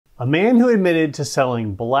A man who admitted to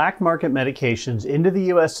selling black market medications into the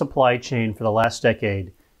U.S. supply chain for the last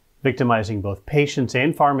decade, victimizing both patients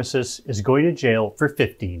and pharmacists, is going to jail for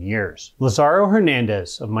 15 years. Lazaro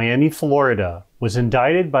Hernandez of Miami, Florida, was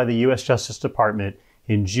indicted by the U.S. Justice Department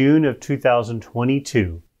in June of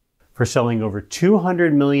 2022 for selling over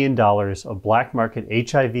 $200 million of black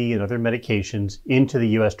market HIV and other medications into the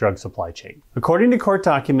U.S. drug supply chain. According to court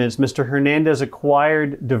documents, Mr. Hernandez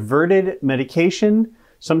acquired diverted medication,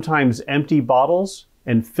 sometimes empty bottles,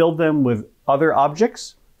 and filled them with other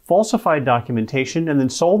objects, falsified documentation, and then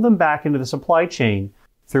sold them back into the supply chain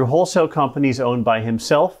through wholesale companies owned by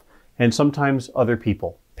himself and sometimes other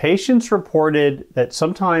people. Patients reported that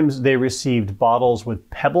sometimes they received bottles with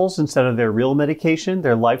pebbles instead of their real medication,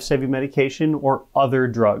 their life-saving medication, or other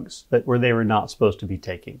drugs that they were not supposed to be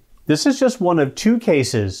taking. This is just one of two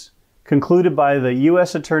cases concluded by the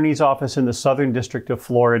U.S. Attorney's Office in the Southern District of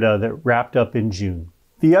Florida that wrapped up in June.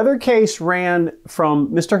 The other case ran from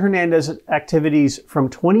Mr. Hernandez's activities from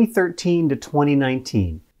 2013 to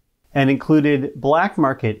 2019 and included black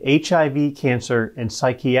market HIV, cancer, and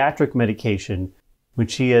psychiatric medication,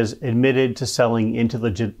 which he has admitted to selling into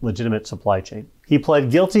the legitimate supply chain. He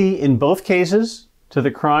pled guilty in both cases to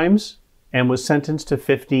the crimes and was sentenced to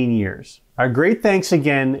 15 years. Our great thanks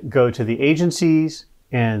again go to the agencies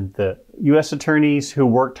and the U.S. attorneys who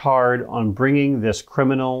worked hard on bringing this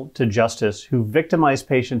criminal to justice who victimized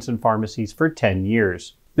patients in pharmacies for 10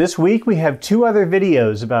 years. This week we have two other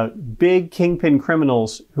videos about big kingpin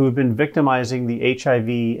criminals who have been victimizing the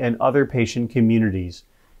HIV and other patient communities.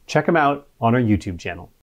 Check them out on our YouTube channel.